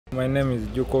My name is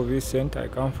Juko Vincent. I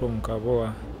come from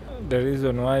Kaboa. The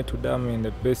reason why today I'm in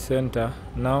the peace center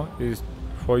now is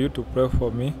for you to pray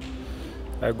for me.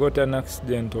 I got an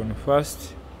accident on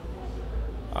first.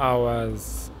 I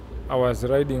was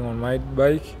riding on my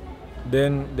bike,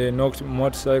 then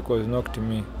motorcycles knocked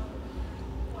me.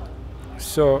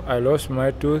 So I lost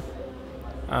my tooth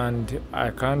and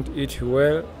I can't eat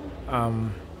well.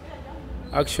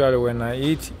 Actually when I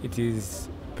eat it is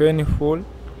painful,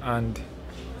 and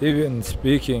even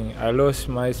speaking I lost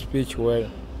my speech well.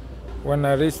 When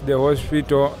I reached the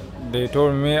hospital, they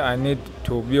told me I need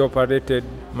to be operated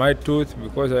my tooth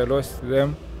because I lost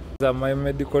them. These are my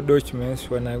medical documents.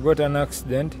 When I got an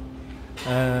accident,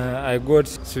 I got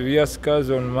severe scars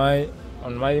on my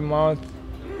mouth.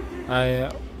 I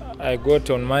got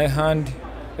on my hand,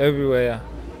 everywhere.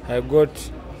 I got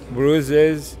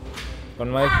bruises on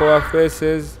my four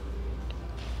faces,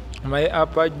 my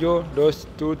upper jaw, those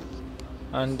tooth,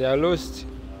 and I lost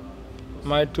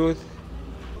my tooth.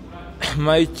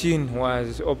 My chin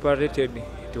was operated.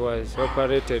 It was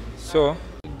operated. So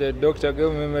the doctor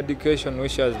gave me medication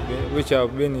which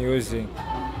I've been using.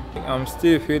 I'm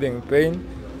still feeling pain.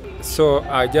 So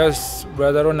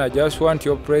Brother Ron, I just want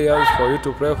your prayers for you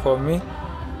to pray for me,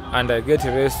 and I get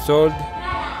restored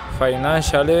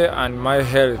financially and my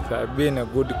health. I've been in a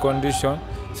good condition,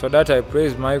 so that I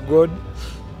praise my God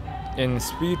in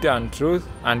spirit and truth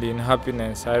and in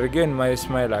happiness. I regain my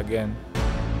smile again.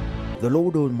 The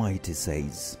Lord Almighty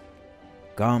says,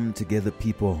 "Come together,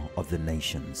 people of the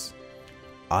nations.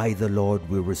 I, the Lord,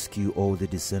 will rescue all the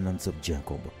descendants of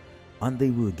Jacob, and they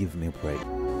will give me praise."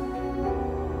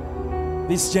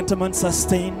 This gentleman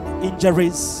sustained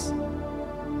injuries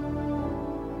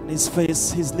in his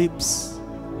face, his lips,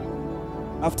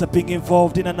 after being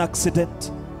involved in an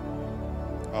accident.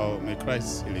 Oh, may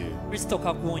Christ heal you.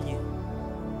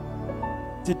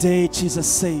 Today, Jesus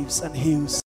saves and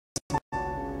heals.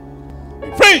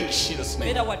 Pray in Jesus'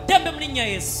 name.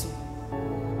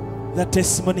 The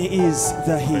testimony is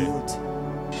the healed.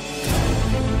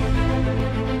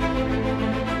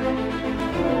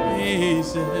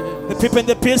 The people in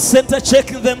the peace center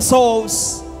checking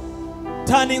themselves,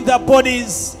 turning their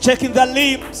bodies, checking their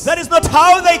limbs. That is not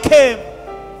how they came.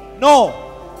 No.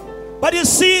 But you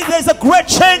see, there's a great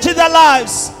change in their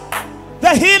lives.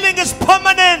 The healing is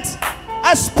permanent,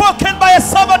 as spoken by a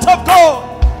servant of God.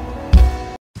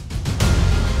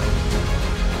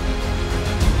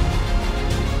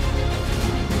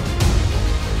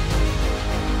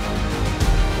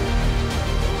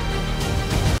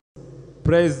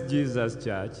 Praise Jesus,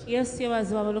 church. Yes,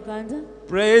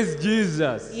 Praise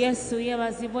Jesus. yes,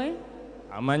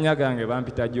 Amanya gange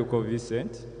bampita Juko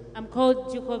Vincent. I'm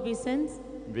called Juko Vincent.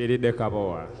 Mbiridde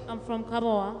Kabowa. I'm from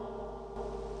Kaboa.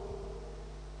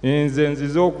 Nze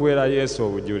nzize okuwera Yesu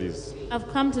obujulizi. I've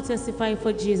come to testify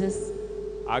for Jesus.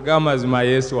 Agamazima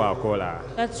Yesu akola.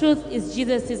 The truth is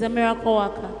Jesus is a miracle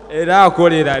worker. Era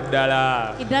akolera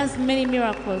ddala. He does many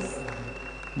miracles.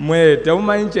 Mwe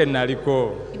temumanyi kye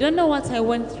naliko. You don't know what I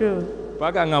went through.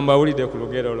 Paka nga mbawulidde ku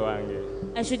lugero lwange.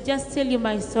 I should just tell you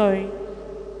my story.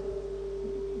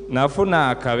 Nafuna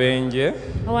akabenje.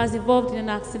 I was involved in an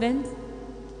accident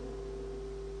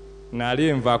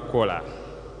Nali nva kukola.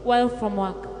 while from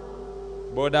work.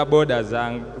 Boda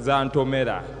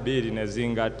zantomera bbiri ne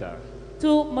zingatta.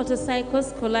 Two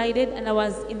motorcycles collided and I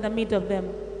was in the middle of them.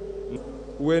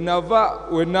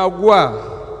 Wenagwa.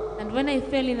 And when I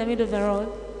fell in the middle of the road,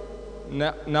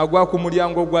 nagwa ku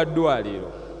mulyango gwa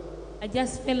ddwaliro. I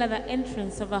just fell at the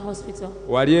entrance of a hospital.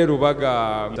 Wali e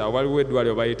Rubaga waliwo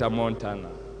eddwaliro bayita Montana.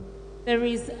 There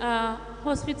is a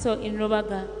hospital in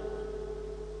Rubaga.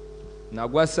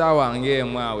 Nagwa ssaawa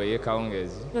ng'emu awo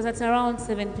ey'ekawungezi. It was at around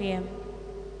 7 p.m.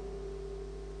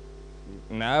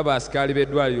 Naye abasikaali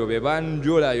b'eddwaliro be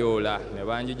banjolayoola ne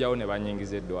banjigyawo ne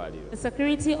banyingiza eddwaliro. The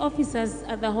security officers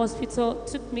at the hospital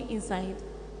took me inside.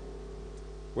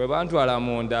 Bwe bantwala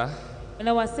munda. When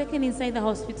I was taken inside the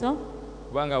hospital,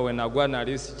 kubanga we nagwa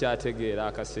nali sikyategeera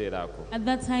akaseera ako. at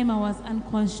that time I was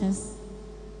unconscious.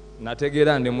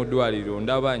 Nategeera ndi mu ddwaliro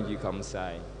ndaba njiika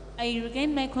musaayi. I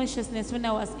regained my consciousness when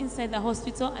I was inside the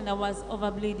hospital and I was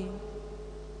overbleeding.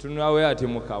 Tunulawe ati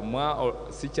mu kamwa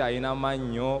sikyalina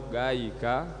mannyo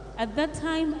gaayika. At that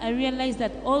time I realized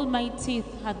that all my teeth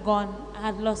had gone. I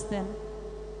had lost them.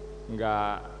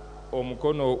 Nga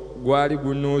omukono gwali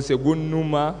gunuuse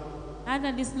gunnuma. I had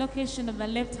a dislocation of the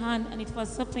left hand and it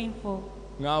was so painful.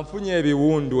 Nga nfunye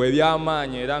ebiwundu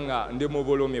eby'amaanyi era nga ndi mu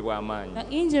bulumi bw'amaanyi.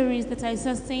 The injuries that I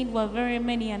sustained were very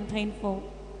many and painful.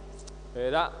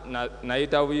 Era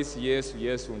nayita buyisi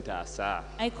Yesu ntaasa.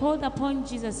 I called upon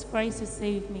Jesus Christ to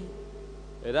save me.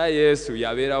 Era Yesu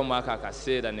yabeerawo mwaka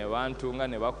akaseera ne bantunga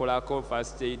ne bakolako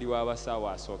first aid w'abasawo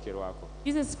asookerwako.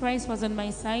 Jesus Christ was on my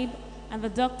side, and the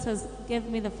doctors gave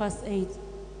me the first aid.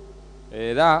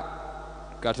 Era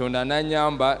Katonda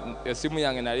n'annyamba essimu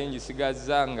yange nali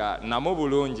ngisigazza nga namu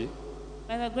bulungi.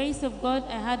 By the grace of God,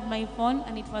 I had my phone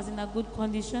and it was in a good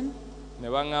condition. Ne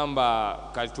baŋŋamba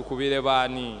kati tukubire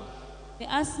baani. They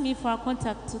asked me for a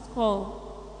contact to call.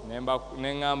 Ne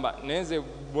ŋŋamba nenze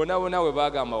bonna bwe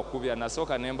baagamba okubira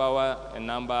nasooka ne mbawa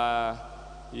ennamba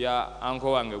ya uncle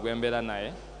wange gwe mbeera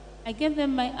naye. I gave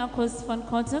them my uncle's phone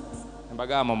contact. Ne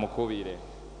bagamba mukubire.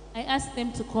 I asked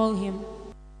them to call him.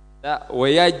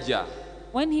 We yajja.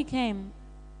 When he came,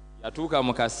 yatuuka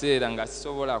mu kaseera nga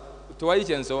tewali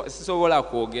sisobola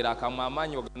kwogera akamwa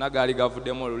amaanyi gonna gaali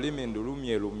gavuddemu olulimi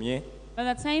ndulumye. By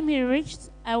the time he reached,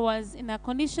 I was in a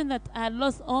condition that I had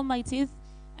lost all my teeth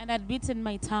and had bitten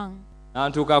my tongue.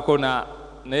 Nantuukako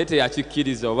naye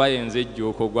teyakikkiriza oba yenze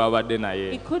ejjuuko gw'abadde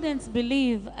naye. He couldn't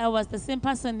believe I was the same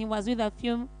person he was with a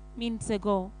few minutes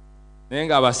ago. Naye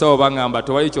ng'abasawo baŋŋamba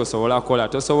tewali ky'osobola kukola,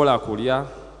 tosobola kulya.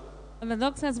 And the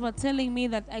doctors were telling me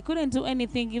that I couldn't do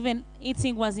anything, even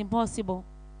eating was impossible.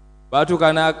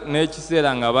 Baatuuka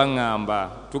n'ekiseera nga baŋŋamba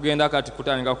tugenda kati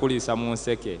kutandika kuliisa mu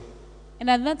nseke. And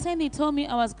at that time he told me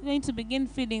I was going to begin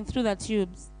feeding through the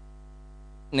tubes.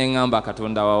 Ne ŋŋamba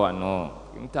Katonda wa wano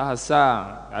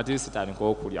ntaasa ate sitandika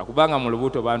okulya kubanga mu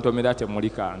lubuto bantomera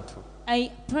temuli kantu. I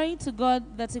prayed to God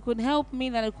that he could help me,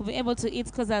 that I could be able to eat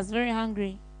because I was very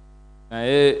hungry.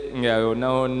 Naye nga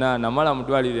yonna namala mu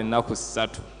ddwaliro ennaku 3.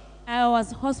 I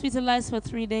was hospitalized for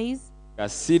 3 days. Nga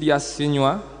sirya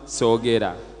sinywa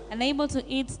soogera. Unable to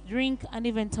eat, drink, and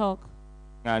even talk.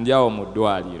 Nga ndi awo mu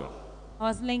ddwaliro. I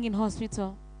was laying in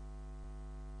hospital.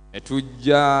 Ne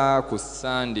tujja ku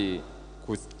Sunday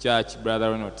ku church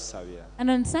brother Ronnie otusabira. And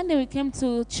on Sunday we came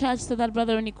to church so that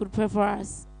Brother Ronnie could pray for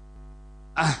us.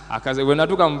 Akaze bwe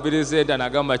natuuka mu peace center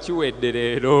nagamba kiwedde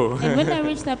leero. And when I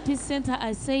reached the peace center,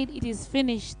 I said it is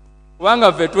finished.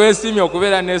 Kubanga ffe twesimye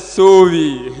okubeera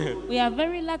n'essuubi. We are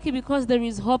very lucky because there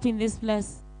is hope in this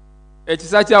place.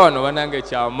 Ekisa kya wano banange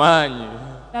ky'amaanyi.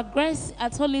 The grace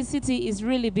at Holy City is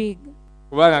really big.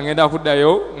 Kubanga ngenda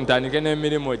kuddayo ntandike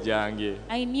n'emirimu gyange.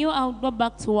 I knew I would go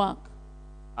back to work.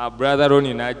 Brother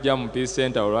Ronnie n'ajja mu peace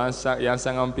center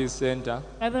yansanga mu peace center.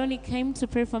 Brother Ronnie came to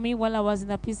pray for me while I was in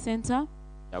the peace center.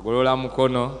 Yagolola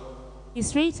mukono. He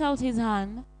stretched out his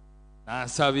hand.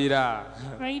 N'ansabira.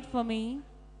 Prayed for me.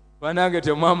 Banange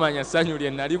temwamanya ssanyu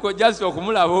lye naliko just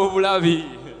okumulaba obulabi.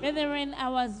 Brethren, I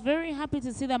was very happy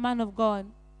to see the man of God.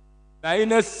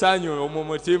 Nalina essanyu mu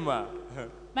mutima.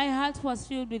 My heart was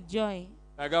filled with joy.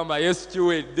 Nagamba Yesu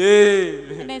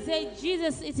kiwedde. And I said,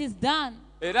 Jesus, it is done.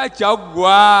 Era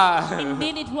kyaggwa.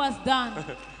 Indeed, it was done.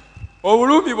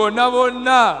 Obulumi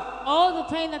bonna. All the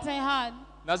pain that I had.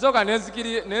 Nasooka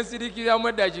nensirikiramu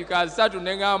eddakiika 3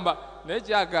 ne ŋŋamba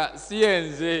n'ekyaka si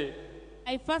yenze.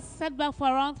 I first sat back for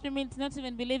around 3 minutes, not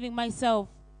even believing myself.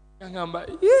 Ngamba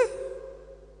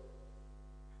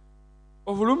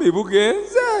obulumi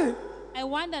bugenze. I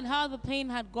wondered how the pain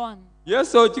had gone.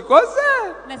 Yesu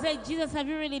okikoze. And I said, Jesus, have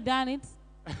you really done it?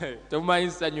 Tomanyi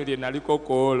ssanyu lye naliko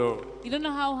koolo. You don't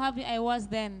know how happy I was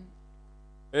then.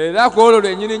 Era koolo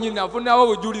lwennyini nafunawo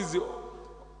obujulizi.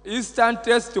 Instant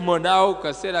testimony awo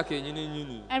kaseera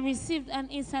kennyini. I received an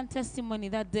instant testimony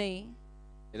that day.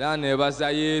 Era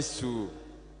neebaza Yesu.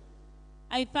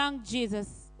 I thank Jesus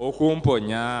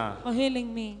Okumponya. for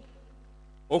healing me.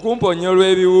 Okumponya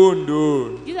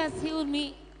olw'ebiwundu. Jesus healed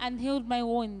me and healed my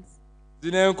wounds.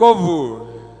 Zino enkovu.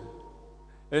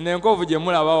 Eno enkovu gye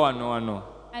mulaba wano.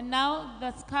 And now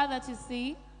the scar that you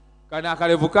see, Kano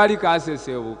akalevu kaali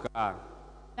kaaseseebuka.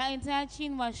 the entire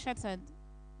chin was shattered.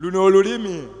 Luno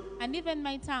olulimi. And even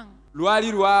my tongue.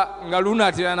 Lwali nga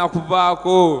lunaatera na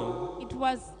kuvaako.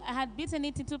 I had beaten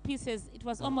it into pieces. It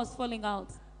was almost falling out.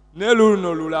 Ne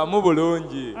luno lulamu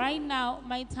bulungi. Right now,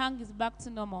 my tongue is back to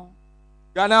normal.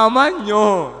 Gano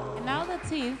amannyo. And now the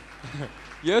teeth.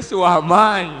 Yesu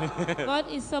w'amaanyi.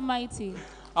 God is so mighty.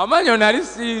 Amannyo nali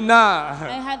siina.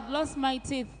 I had lost my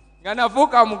teeth. Nga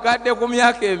nafuuka mukadde ku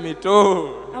myaka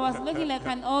emito. I was looking like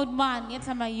an old man, yet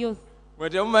in my youth. Mwe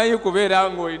temumanyi kubeera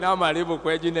ng'olina amalibu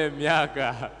kwegina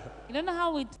emyaka. You don't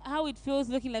know how it feels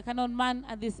looking like an old man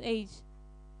at this age.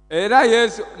 Era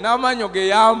Yesu n'amanyo ge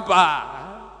yampa.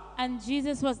 And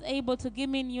Jesus was able to give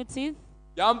me new teeth.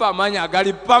 Yampa amanyo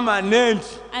agali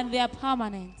permanent. And they are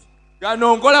permanent.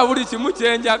 Gano nkola buli kimu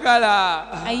kye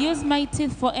njagala. I use my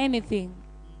teeth for anything.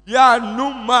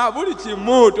 Yanuma buli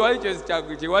kimu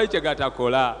tewali kye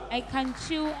gatakola. I can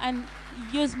chew and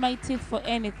use my teeth for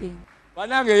anything.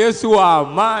 Banange Yesu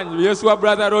w'amaanyi. Yesu wa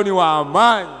Brother Ronnie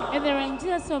w'amaanyi. And the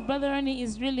Jesus of Brother Ronnie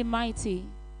is really mighty.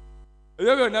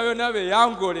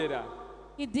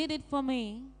 He did it for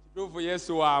me. God is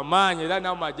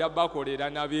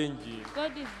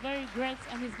very great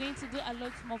and He's going to do a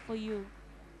lot more for you.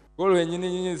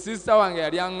 Sister wange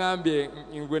yali angambye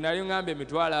ngwe nali ngambe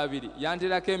emitwalo 2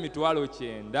 yanterako emitwalo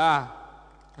 9.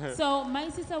 So my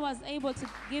sister was able to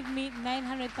give me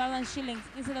 900,000 shillings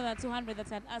instead of the 200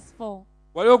 that I had asked for.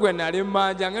 Waliwo gwe nali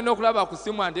mmanja ngenda okulaba ku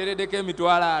simu anteereddeko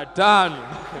emitwalo 5.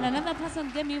 And another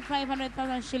person gave me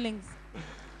 500,000 shillings.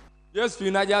 Yes,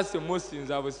 tulina just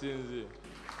musinza businzi.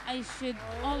 I should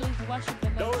always worship the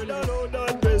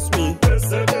Lord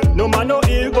Jesus. No man no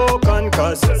ego can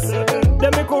cast.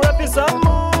 Let me correct some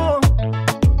more.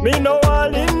 Me no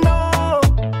all in no.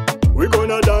 We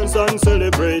gonna dance and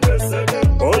celebrate.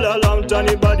 All around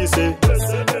anybody say,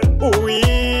 ooh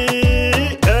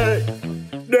hey.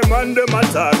 Them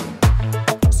attack.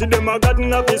 See them a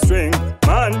gotten up his strength,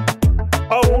 man.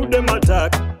 How them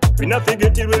attack? We not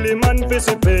forget it really man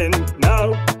face pain.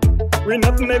 Now we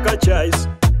not make a choice.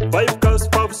 5 cups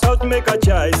pop south make a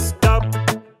choice. Stop.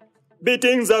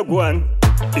 Beatings are gone.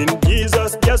 In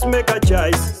Jesus just make a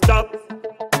choice. Stop.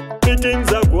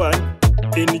 Beatings are gone.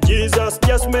 In Jesus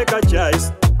just make a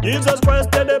choice. Jesus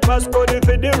Christ tell the passcode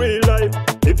for the real life.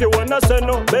 If you wanna say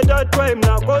no, better try him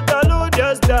now, cause the Lord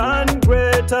has done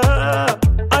greater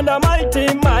and a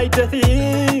mighty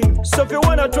thing. So if you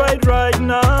wanna try it right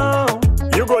now,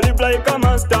 you go live like a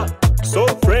master. So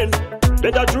friend,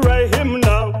 better try him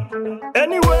now.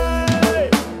 Anyway,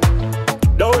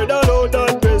 the way the Lord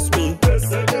that bless me,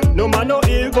 no man no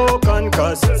ego can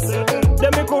cast.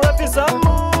 Let me correct some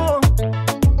more.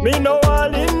 Me no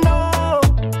all in no.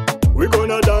 We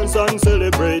gonna dance and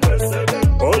celebrate.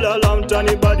 All around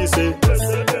anybody say,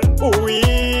 ooh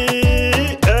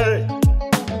hey.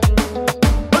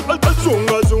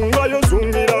 Zunga zunga yo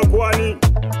zungira kwani.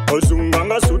 Ozunga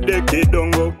nga sude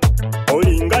kidongo.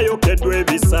 Olinga yo kedwe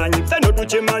bisanyi. Feno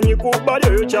tuchimanyi kubali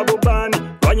yo chabubani.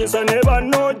 Wanyisa neba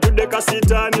no jude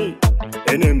kasitani.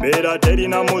 Enembera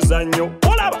terina muzanyo.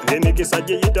 Olaba emikisa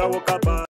jeyita wokapa.